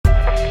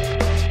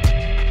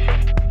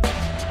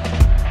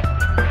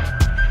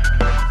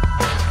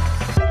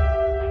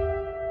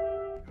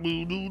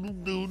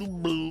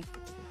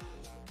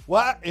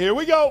Well, here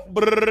we go.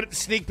 Brrr,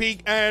 sneak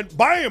peek and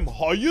bam.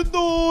 How you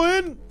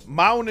doing?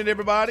 Morning,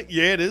 everybody.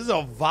 Yeah, this is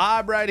a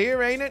vibe right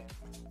here, ain't it?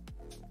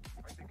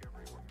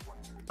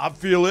 I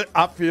feel it.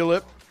 I feel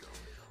it.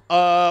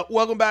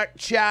 Welcome back,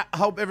 chat.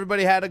 Hope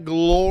everybody had a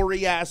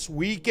glorious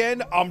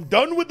weekend. I'm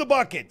done with the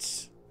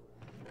buckets.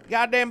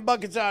 Goddamn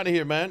buckets out of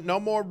here, man. No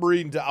more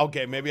breeding.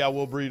 Okay, maybe I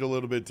will breed a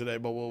little bit today,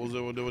 but we'll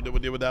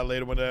deal with that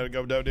later when I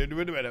go down. You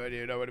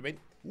know what I mean?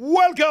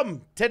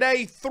 Welcome to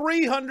day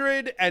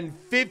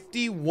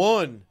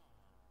 351.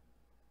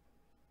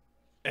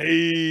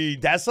 Hey,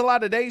 that's a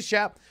lot of days,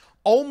 chat.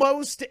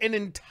 Almost an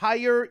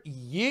entire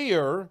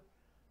year.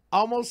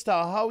 Almost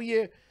a whole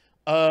year.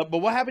 But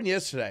what happened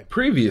yesterday?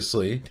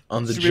 Previously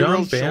on the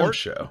John Bam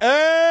Show.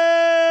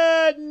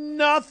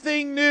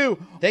 Nothing new.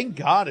 Thank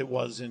God it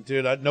wasn't,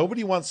 dude.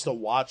 Nobody wants to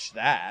watch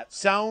that.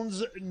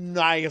 Sounds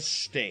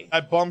nasty. I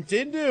bumped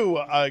into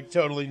a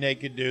totally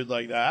naked dude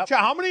like that.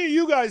 How many of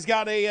you guys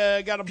got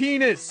a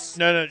penis?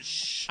 No,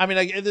 shh. I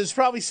mean, there's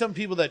probably some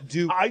people that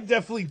do. I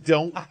definitely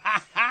don't.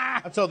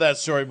 I've told that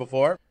story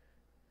before.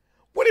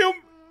 What do you?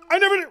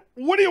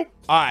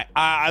 All right,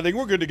 I think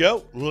we're good to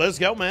go. Let's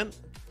go, man.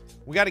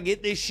 We got to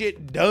get this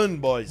shit done,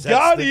 boys.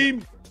 Got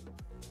him.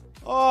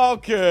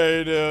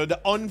 Okay, dude. The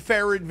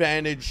unfair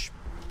advantage.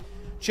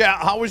 Chat,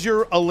 how was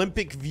your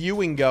Olympic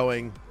viewing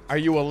going? Are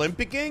you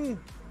Olympicing?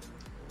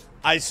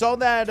 I saw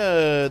that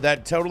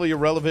that totally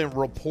irrelevant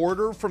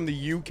reporter from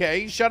the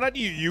UK. Shout out to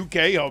you,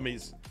 UK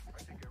homies.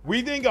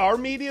 We think our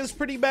media is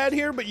pretty bad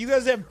here, but you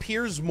guys have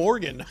Piers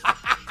Morgan.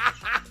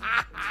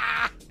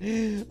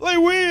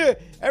 Like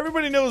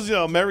everybody knows, you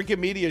know, American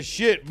media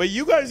shit, but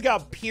you guys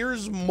got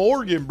Piers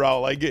Morgan,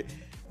 bro. Like,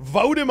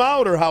 vote him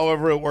out or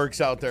however it works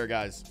out there,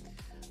 guys.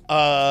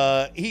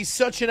 He's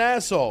such an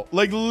asshole.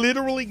 Like,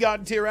 literally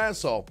god tier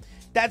asshole.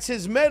 That's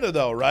his meta,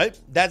 though, right?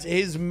 That's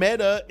his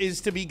meta,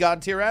 is to be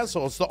god tier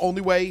asshole. It's the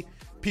only way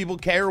people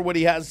care what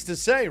he has to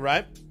say,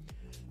 right?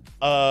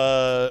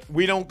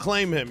 We don't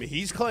claim him.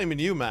 He's claiming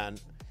you, man.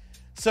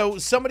 So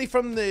somebody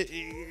from the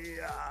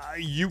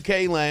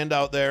UK land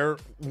out there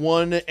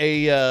won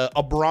a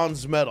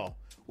bronze medal.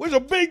 Which is a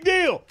big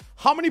deal.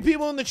 How many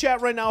people in the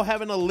chat right now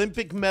have an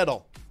Olympic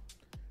medal?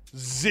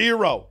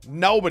 Zero.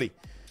 Nobody.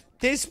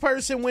 This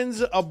person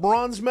wins a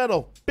bronze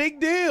medal. Big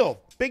deal.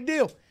 Big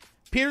deal.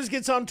 Piers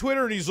gets on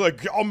Twitter and he's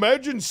like,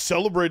 imagine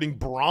celebrating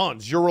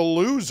bronze. You're a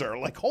loser.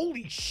 Like,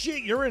 holy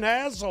shit, you're an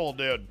asshole,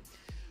 dude.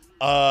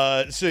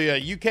 So yeah,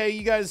 UK,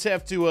 you guys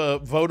have to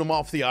vote him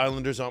off the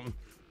island or something.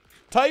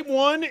 Type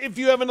 1 if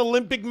you have an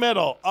Olympic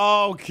medal.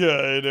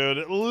 Okay,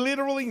 dude.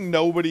 Literally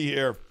nobody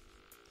here.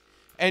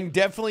 And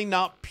definitely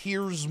not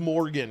Piers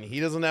Morgan. He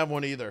doesn't have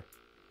one either.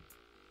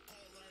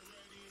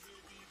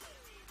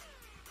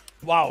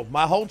 Wow,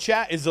 my whole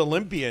chat is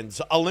Olympians.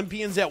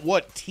 Olympians at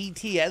what?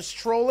 TTS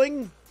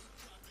trolling?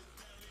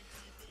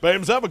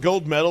 Bams, have a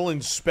gold medal in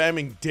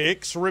spamming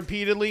dicks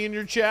repeatedly in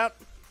your chat.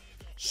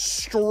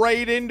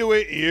 Straight into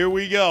it. Here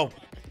we go.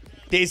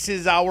 This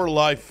is our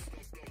life.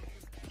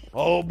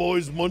 Oh,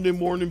 boys, Monday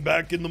morning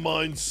back in the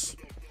mines.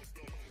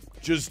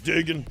 Just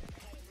digging.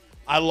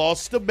 I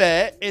lost a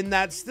bet, and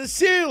that's the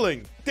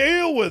ceiling.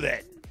 Deal with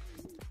it.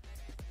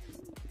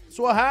 That's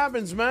what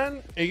happens,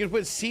 man. Are you going to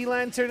put sea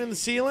lantern in the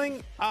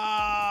ceiling?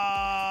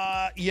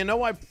 You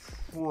know, I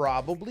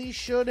probably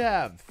should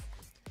have.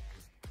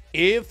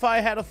 If I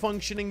had a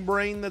functioning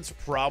brain, that's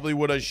probably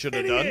what I should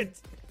have done.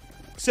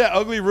 Set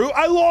ugly root.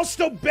 I lost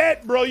a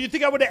bet, bro. You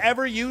think I would have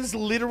ever used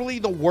literally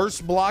the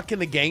worst block in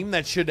the game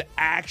that should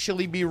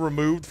actually be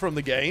removed from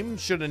the game?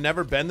 Should have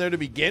never been there to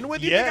begin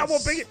with? You think I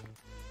won't pick it?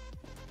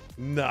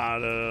 No.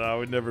 I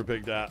would never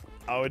pick that.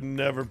 I would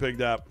never pick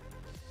that.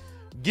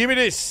 Give me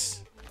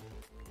this.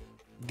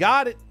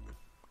 Got it.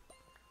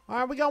 All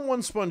right, we got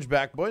one sponge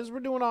back, boys. We're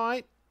doing all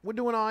right. We're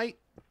doing all right.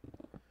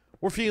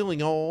 We're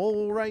feeling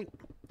all right.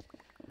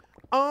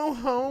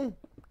 Oh-ho.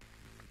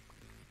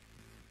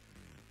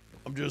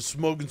 I'm just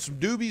smoking some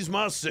doobies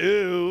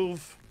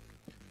myself.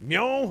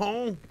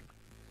 Yo-ho.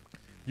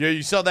 Yeah,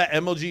 you saw that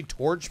MLG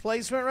torch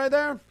placement right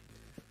there? I'm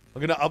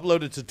going to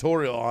upload a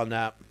tutorial on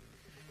that.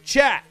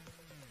 Chat,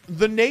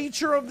 the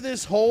nature of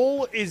this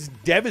hole is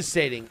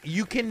devastating.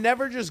 You can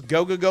never just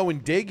go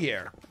and dig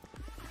here.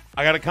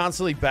 I got to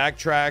constantly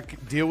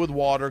backtrack, deal with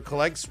water,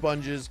 collect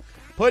sponges,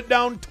 put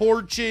down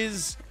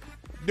torches,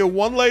 do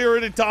one layer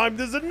at a time.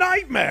 This is a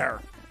nightmare.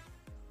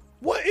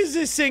 What is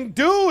this thing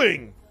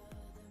doing?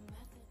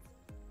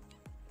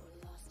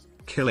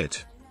 Kill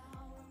it.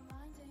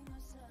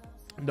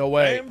 No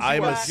way.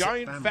 I'm a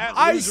giant fat loser.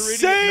 I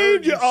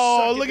saved you.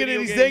 Oh, look at it.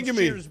 He's thanking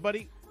me. Cheers,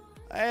 buddy.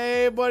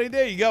 Hey, buddy.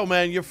 There you go,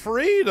 man. You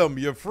freed him.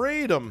 You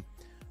freed him.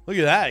 Look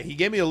at that. He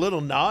gave me a little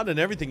nod and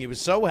everything. He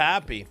was so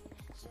happy.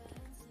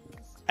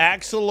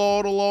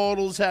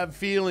 Axolotls have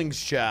feelings,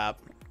 chap.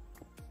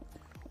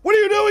 What are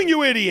you doing,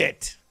 you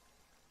idiot?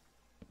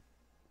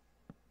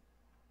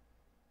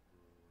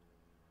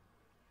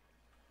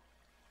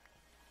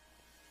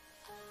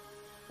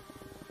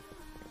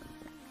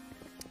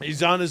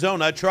 He's on his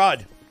own. I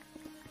tried.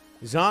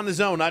 He's on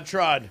his own. I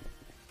tried.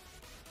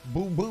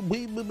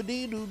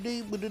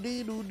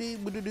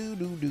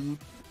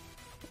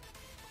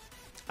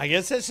 I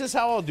guess that's just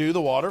how I'll do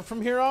the water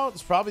from here out.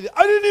 It's probably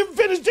I didn't even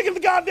finish digging the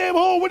goddamn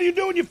hole. What are you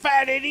doing, you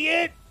fat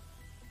idiot?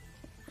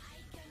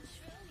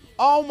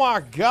 Oh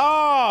my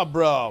god,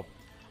 bro.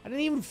 I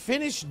didn't even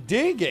finish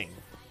digging.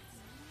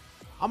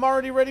 I'm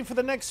already ready for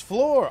the next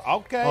floor.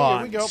 Okay,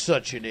 here we go.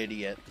 Such an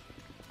idiot.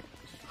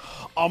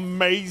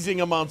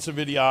 Amazing amounts of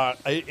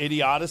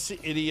idiocy.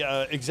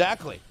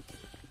 Exactly.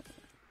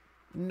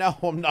 No,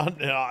 I'm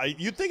not.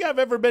 You think I've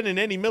ever been in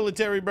any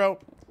military, bro?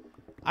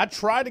 I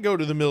tried to go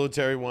to the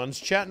military ones.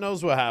 Chat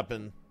knows what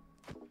happened.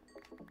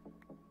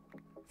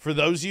 For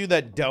those of you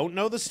that don't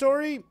know the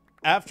story,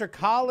 after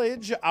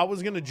college, I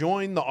was going to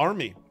join the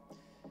Army.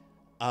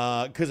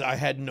 Because I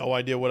had no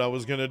idea what I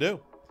was going to do.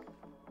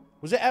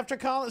 Was it after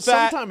college?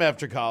 Sometime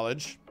after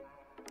college.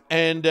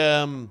 And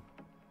I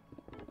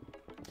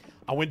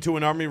went to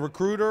an Army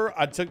recruiter.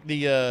 I took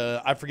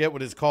the, I forget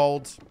what it's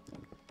called.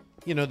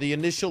 You know, the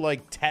initial,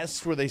 like,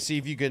 test where they see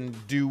if you can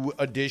do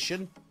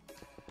addition.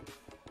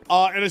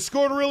 And I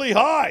scored really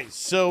high.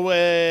 So,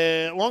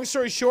 long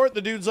story short,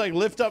 the dude's like,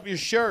 lift up your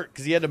shirt.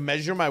 Because he had to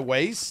measure my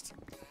waist.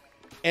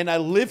 And I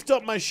lift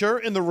up my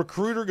shirt, and the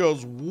recruiter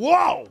goes,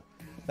 whoa,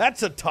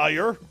 that's a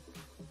tire.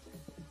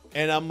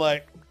 And I'm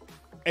like,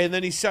 and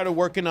then he started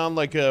working on,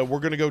 like, we're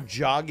going to go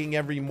jogging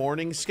every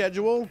morning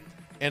schedule.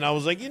 And I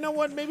was like, you know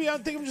what? Maybe I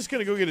think I'm just going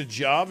to go get a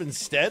job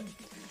instead.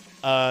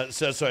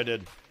 So I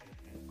did.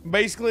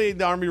 Basically,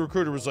 the Army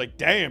recruiter was like,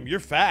 damn, you're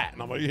fat.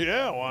 And I'm like,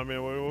 yeah, well, I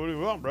mean, what do you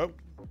want, bro?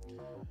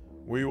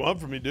 What do you want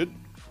from me, dude?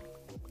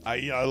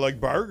 I like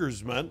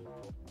burgers, man.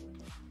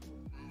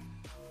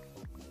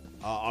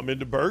 I'm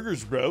into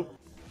burgers, bro.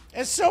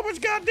 There's so much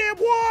goddamn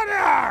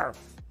water!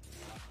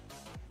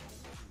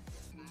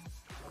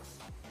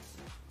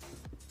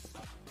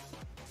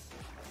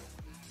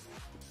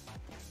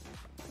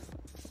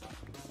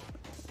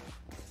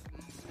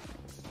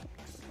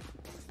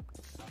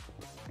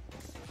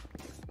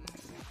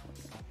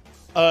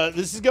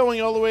 This is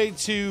going all the way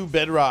to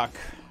bedrock.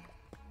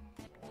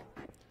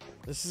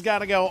 This has got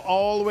to go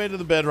all the way to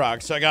the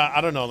bedrock. So I got,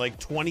 I don't know, like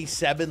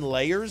 27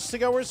 layers to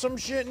go or some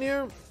shit in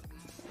here.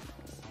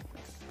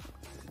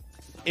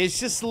 It's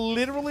just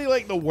literally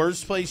like the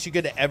worst place you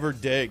could ever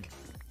dig.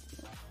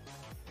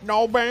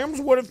 No, Bams,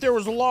 what if there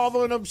was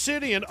lava and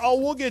obsidian? Oh,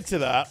 we'll get to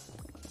that.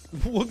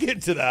 We'll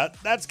get to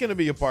that. That's going to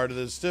be a part of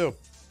this, too.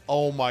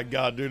 Oh, my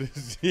God, dude.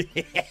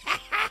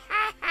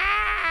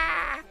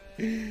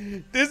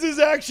 This is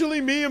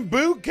actually me in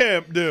boot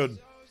camp, dude.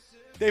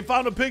 They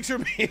found a picture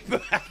of me.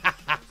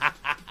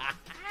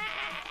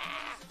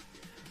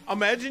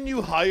 Imagine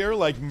you hire,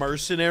 like,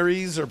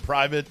 mercenaries or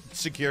private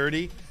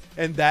security,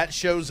 and that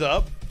shows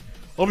up.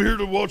 I'm here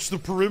to watch the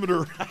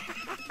perimeter.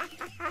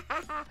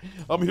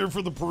 I'm here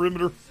for the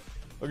perimeter.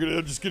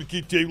 I'm just gonna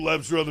keep taking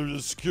laps rather than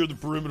secure the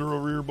perimeter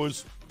over here,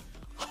 boys.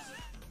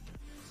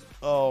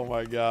 Oh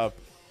my god.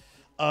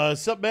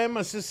 Sup, man?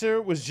 My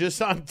sister was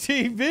just on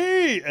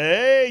TV.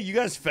 Hey, you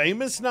guys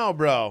famous now,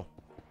 bro.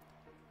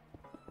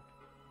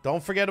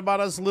 Don't forget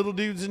about us little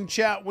dudes in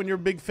chat when you're a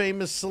big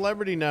famous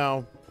celebrity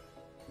now.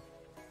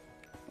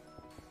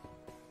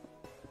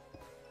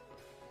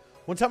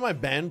 One time my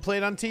band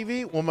played on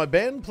TV. Well, my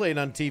band played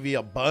on TV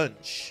a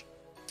bunch.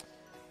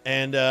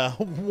 And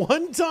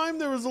one time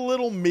there was a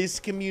little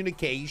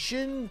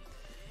miscommunication.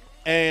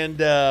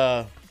 And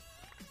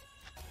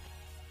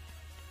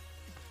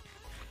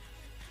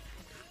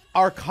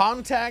our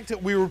contact,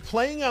 we were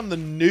playing on the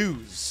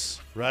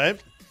news,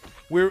 right?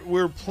 We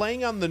were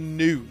playing on the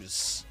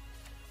news.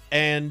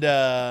 And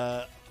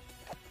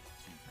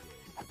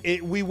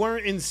we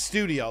weren't in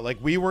studio. Like,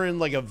 we were in,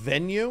 like, a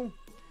venue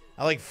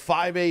at, like,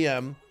 5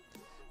 a.m.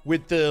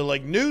 with the,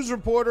 like, news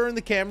reporter and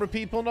the camera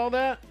people and all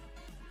that.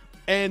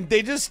 And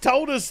they just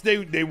told us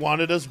they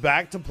wanted us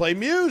back to play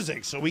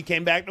music. So we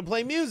came back to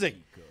play music.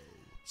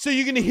 So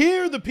you can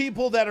hear the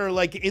people that are,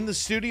 like, in the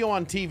studio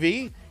on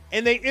TV,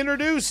 and they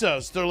introduce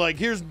us. They're like,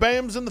 here's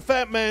Bams and the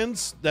Fat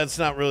Mans. That's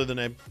not really the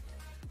name.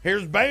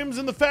 Here's Bams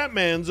and the Fat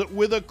Mans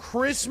with a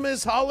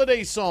Christmas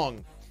holiday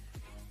song.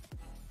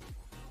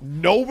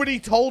 Nobody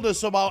told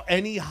us about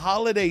any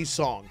holiday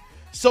song.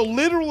 So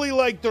literally,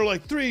 like, they're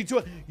like, 3,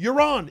 2,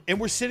 you're on. And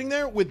we're sitting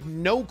there with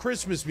no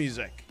Christmas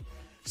music.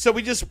 So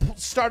we just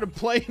started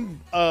playing,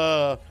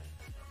 I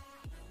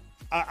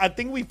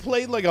think we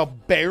played like a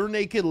Bare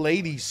Naked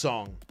Lady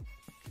song.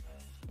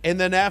 And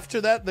then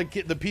after that,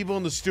 the people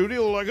in the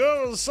studio were like,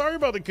 oh, sorry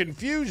about the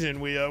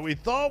confusion. We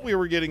thought we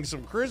were getting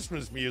some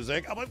Christmas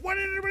music. I'm like, why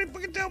didn't anybody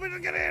fucking tell me to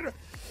get in?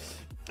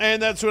 And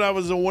that's when I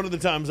was, one of the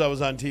times I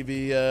was on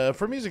TV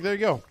for music. There you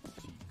go.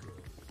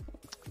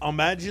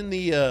 Imagine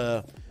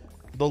the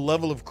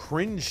level of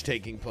cringe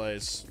taking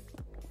place.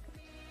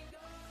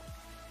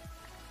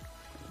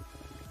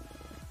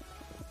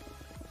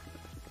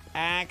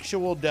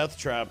 Actual death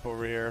trap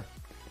over here.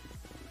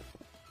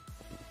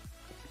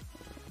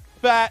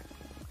 Fat.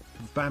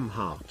 Bam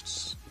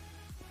hearts.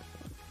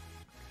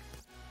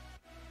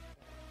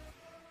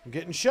 I'm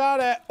getting shot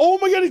at. Oh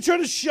my god, he tried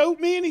to shoot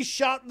me and he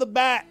shot the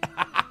bat.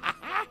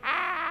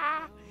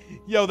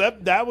 Yo,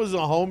 that was a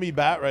homie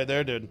bat right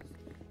there, dude.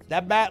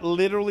 That bat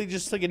literally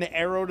just took an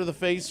arrow to the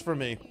face for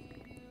me.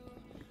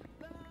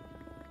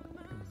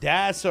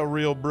 That's a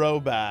real bro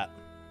bat.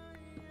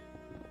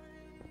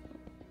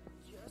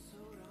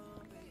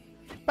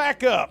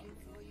 Back up.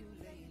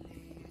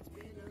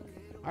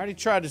 I already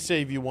tried to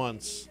save you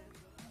once.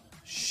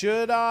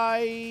 Should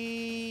I?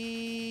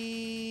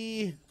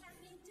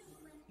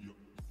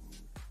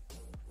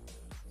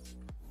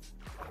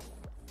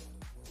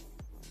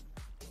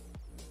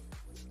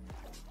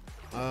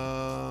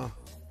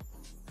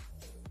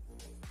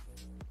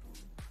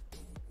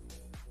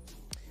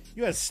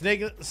 You had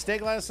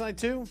steak last night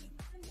too?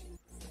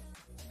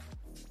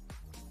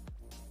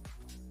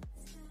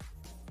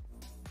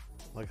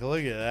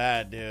 Look at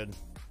that, dude.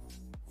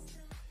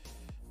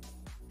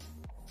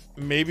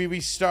 Maybe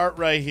we start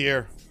right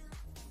here.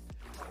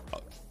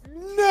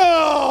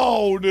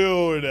 No,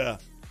 dude.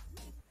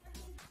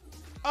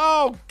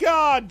 Oh,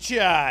 God,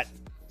 chat.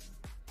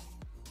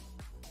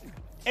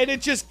 And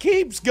it just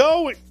keeps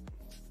going.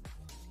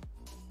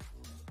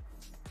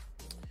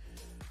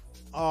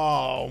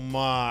 Oh,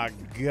 my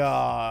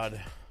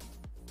God.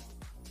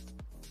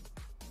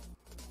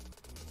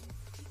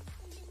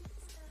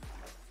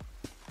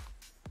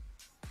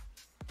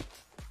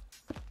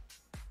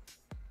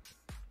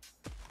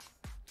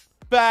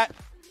 Bat.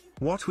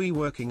 What we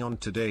working on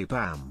today,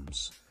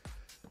 Bams?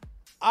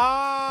 We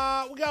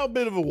got a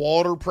bit of a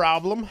water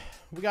problem.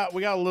 We got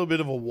a little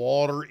bit of a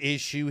water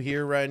issue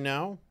here right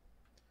now.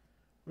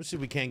 Let's see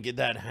if we can't get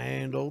that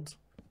handled.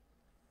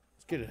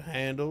 Let's get it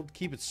handled.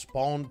 Keep it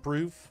spawn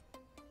proof.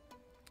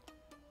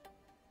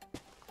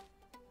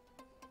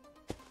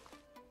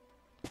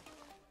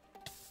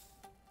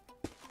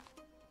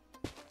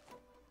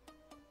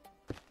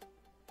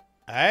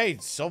 Hey,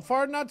 so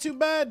far not too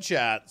bad,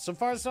 chat. So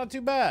far it's not too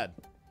bad.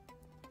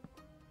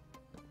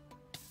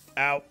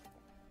 Ow.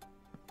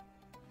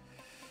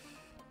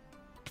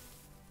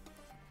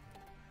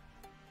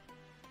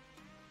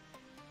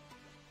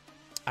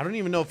 I don't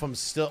even know if I'm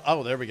still...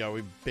 Oh, there we go.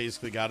 We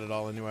basically got it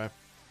all anyway.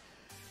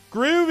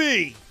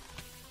 Groovy!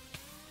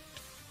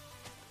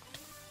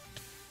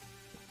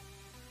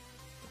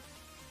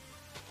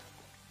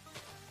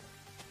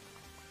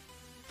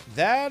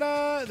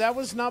 That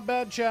was not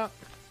bad, chat.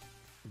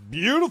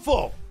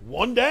 Beautiful.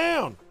 One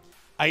down.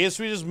 I guess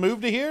we just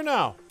move to here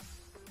now.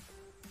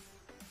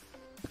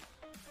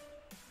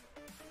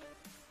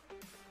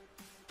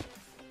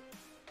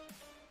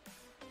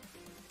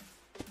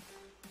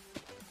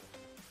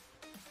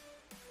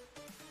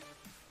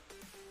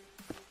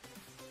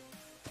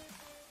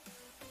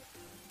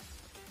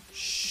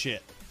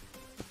 Shit.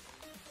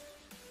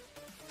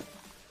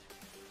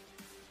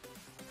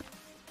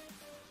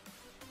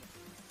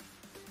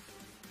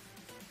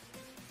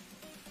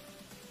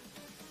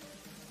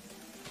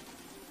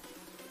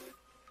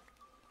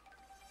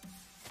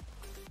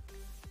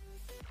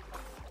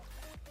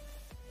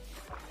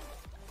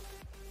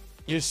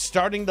 You're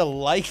starting to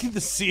like the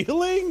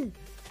ceiling?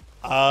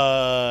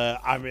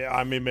 I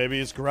mean, maybe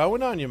it's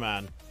growing on you,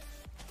 man.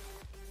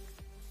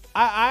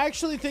 I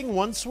actually think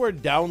once we're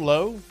down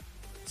low,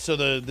 so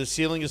the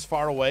ceiling is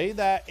far away,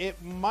 that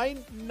it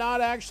might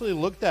not actually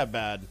look that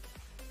bad.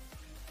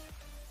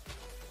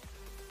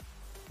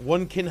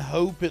 One can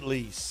hope, at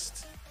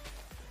least.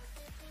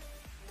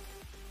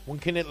 One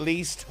can at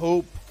least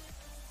hope.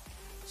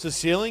 So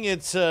ceiling,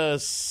 it's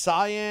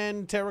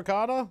cyan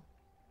terracotta?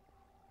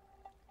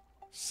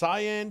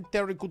 Cyan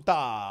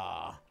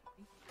terracotta.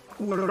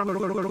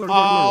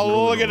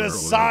 Oh, look at the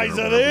size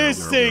of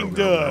this thing,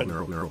 dude.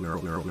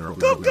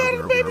 Go get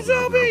it, baby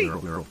zombie.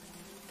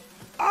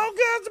 Oh,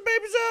 God, it's a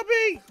baby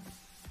zombie.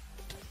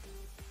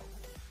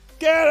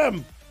 Get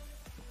him.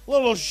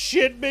 Little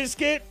shit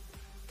biscuit.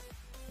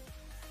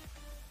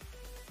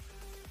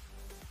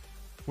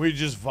 We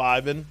just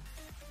vibing.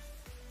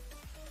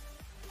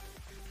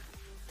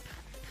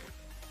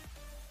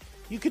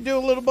 You can do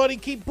it, little buddy.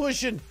 Keep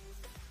pushing.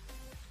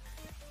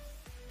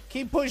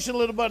 Keep pushing,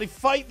 little buddy.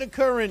 Fight the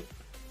current.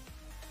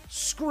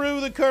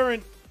 Screw the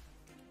current.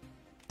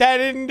 That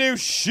didn't do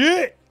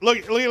shit. Look,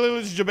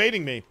 it's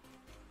debating me.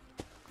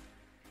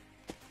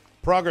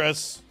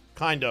 Progress.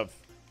 Kind of.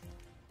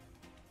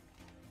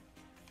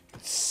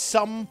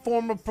 Some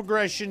form of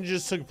progression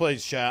just took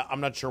place, chat. I'm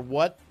not sure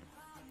what.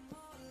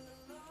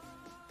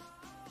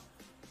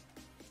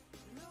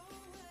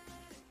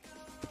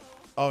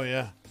 Oh,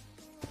 yeah.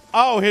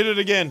 Oh, hit it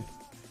again.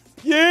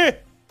 Yeah.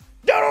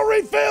 Don't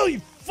refill, you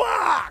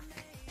fuck.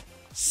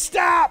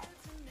 Stop.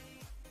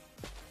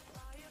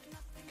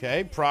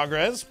 Okay,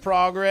 progress,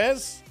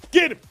 progress.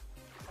 Get him.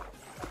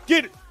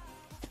 Get it.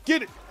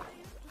 Get it.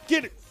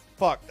 Get it.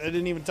 Fuck, I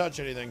didn't even touch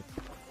anything.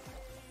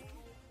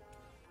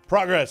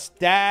 Progress.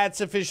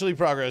 That's officially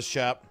progress,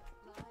 chap.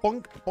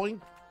 Boink,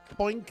 boink,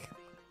 boink.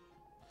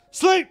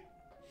 Sleep.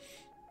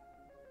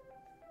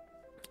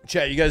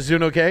 Chat, you guys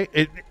doing okay?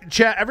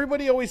 Chat,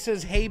 everybody always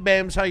says, hey,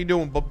 Bams, how you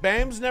doing? But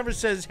Bams never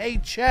says, hey,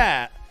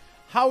 chat,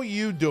 how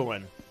you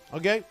doing?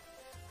 Okay?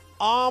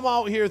 I'm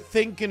out here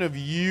thinking of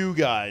you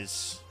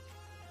guys.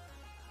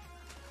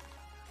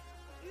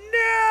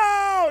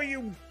 No,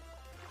 you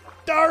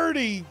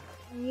dirty.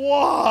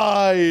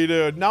 Why,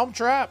 dude? Now I'm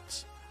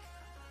trapped.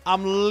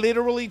 I'm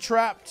literally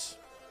trapped.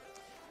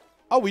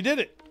 Oh, we did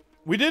it.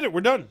 We did it. We're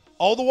done.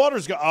 All the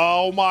water's gone.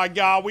 Oh, my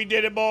God. We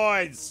did it,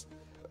 boys.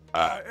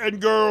 And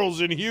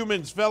girls and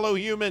humans, fellow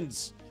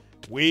humans.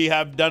 We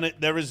have done it.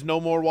 There is no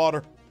more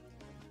water.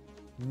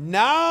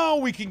 Now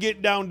we can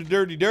get down to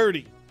dirty,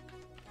 dirty.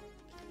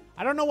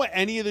 I don't know what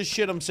any of this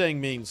shit I'm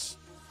saying means.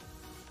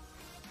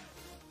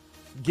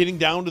 Getting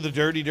down to the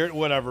dirty, dirty,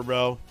 whatever,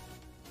 bro.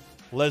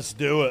 Let's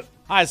do it.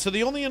 All right, so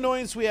the only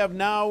annoyance we have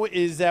now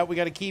is that we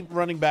got to keep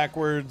running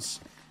backwards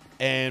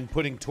and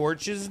putting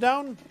torches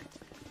down.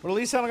 But at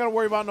least I don't got to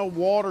worry about no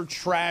water,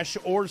 trash,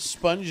 or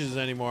sponges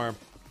anymore.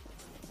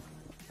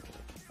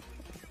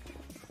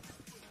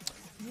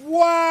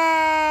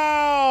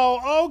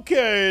 Wow!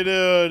 Okay,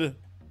 dude.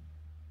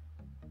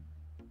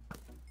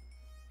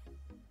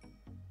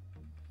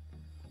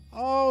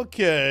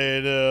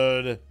 Okay,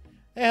 dude.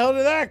 The hell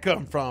did that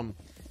come from?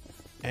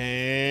 And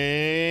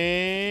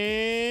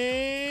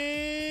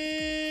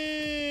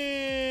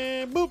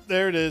boop,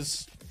 there it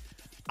is.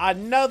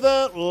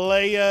 Another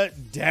layer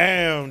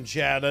down,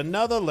 Chad.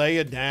 Another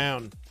layer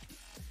down.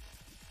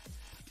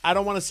 I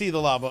don't want to see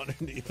the lava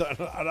underneath.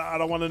 I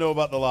don't want to know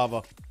about the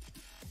lava.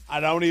 I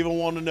don't even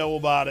want to know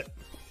about it.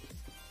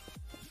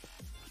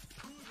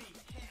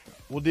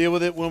 We'll deal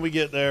with it when we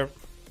get there.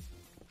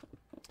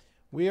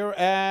 We are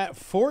at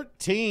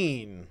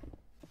 14.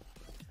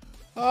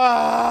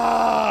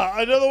 Ah,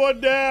 another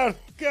one down.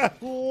 God,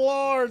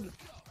 Lord.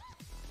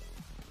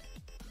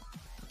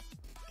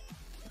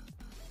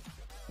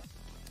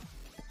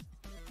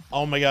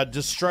 Oh my God,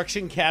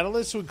 Destruction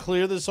Catalyst would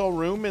clear this whole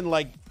room in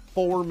like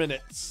 4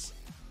 minutes.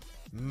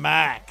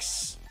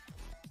 Max.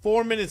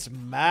 4 minutes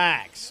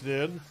max,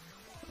 dude.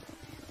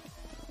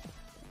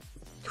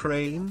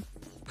 Crane,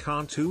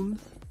 cartoon,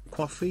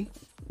 coffee.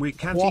 We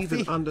can't Coffee?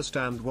 even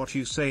understand what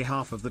you say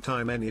half of the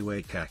time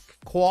anyway, cack.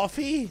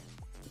 Coffee?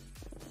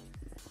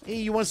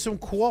 Hey, you want some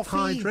coffee?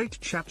 Hydrate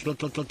chat.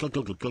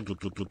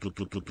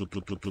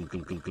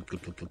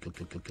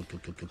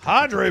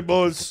 Hydrate,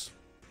 boys.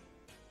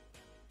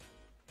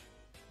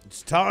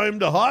 It's time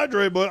to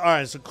hydrate, boys. All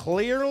right, so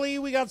clearly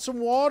we got some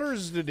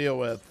waters to deal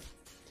with.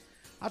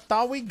 I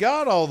thought we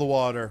got all the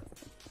water.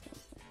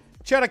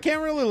 Chad, I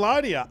can't really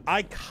lie to you.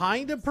 I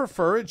kind of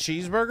prefer a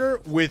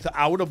cheeseburger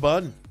without a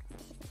bun.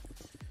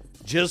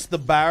 Just the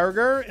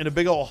burger and a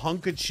big old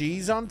hunk of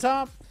cheese on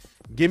top.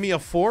 Give me a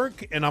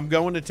fork and I'm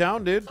going to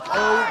town, dude.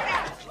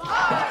 Oh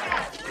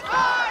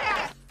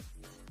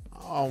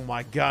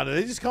my God. Did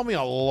they just call me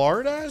a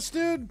lard ass,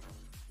 dude?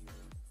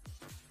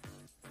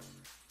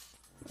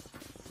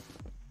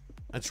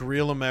 That's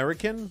real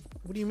American?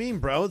 What do you mean,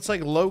 bro? It's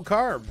like low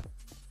carb.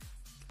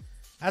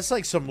 That's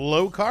like some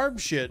low carb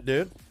shit,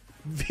 dude.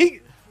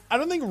 I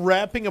don't think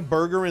wrapping a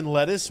burger in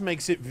lettuce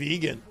makes it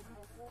vegan.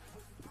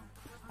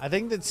 I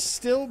think that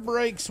still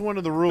breaks one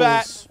of the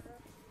rules.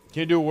 Can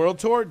you do a world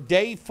tour?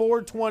 Day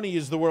 420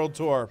 is the world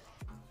tour.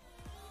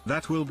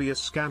 That will be a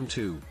scam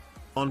too.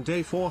 On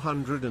day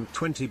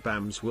 420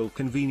 Bams will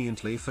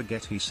conveniently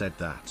forget he said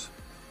that.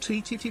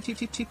 You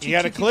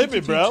gotta clip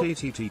it, bro. You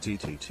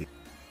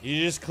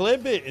just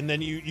clip it and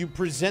then you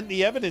present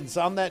the evidence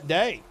on that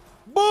day.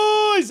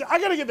 Boys, I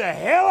gotta get the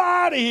hell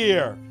out of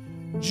here.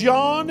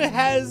 John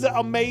has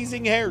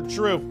amazing hair.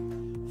 True.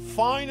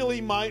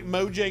 Finally,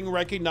 Mojang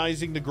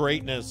recognizing the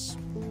greatness.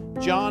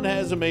 John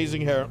has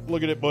amazing hair.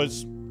 Look at it,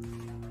 boys.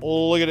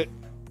 Look at it.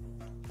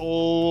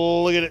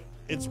 Look at it.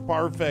 It's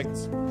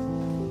perfect.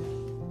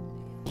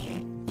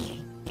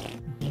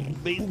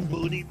 Big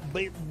booty,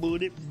 big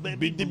booty, big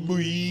booty,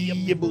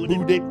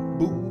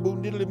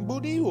 booty,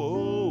 booty,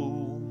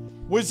 whoa.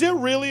 Was there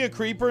really a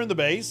creeper in the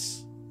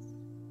base?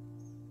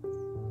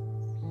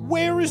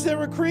 Where is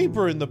there a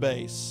creeper in the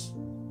base?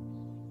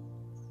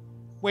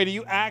 Wait, are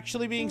you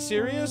actually being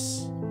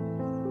serious?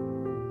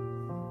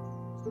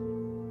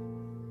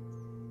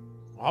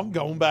 I'm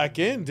going back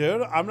in,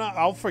 dude.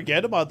 I'll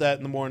forget about that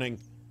in the morning.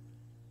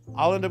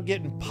 I'll end up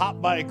getting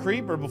popped by a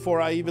creeper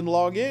before I even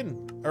log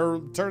in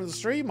or turn the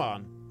stream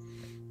on.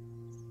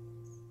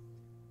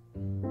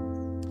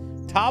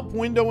 Top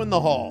window in the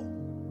hall.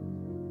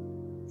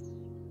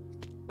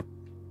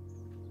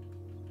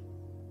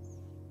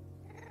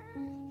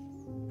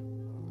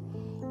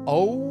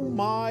 Oh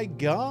my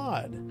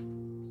God.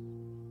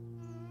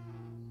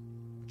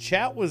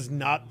 Chat was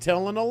not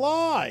telling a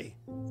lie.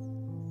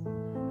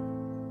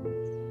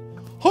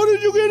 How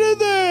did you get in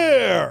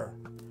there?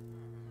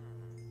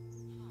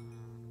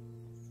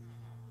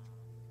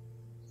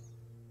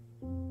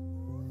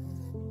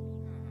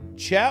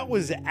 Chat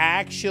was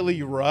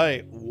actually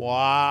right.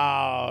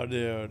 Wow,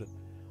 dude.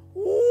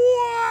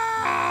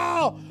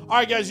 Wow. All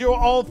right, guys, you're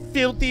all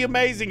filthy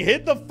amazing.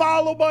 Hit the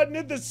follow button,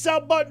 hit the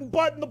sub button,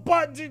 the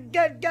buttons, and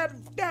get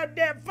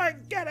goddamn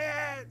fucking get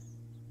it.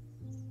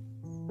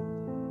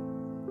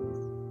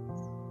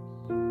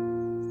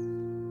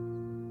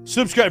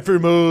 Subscribe for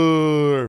more.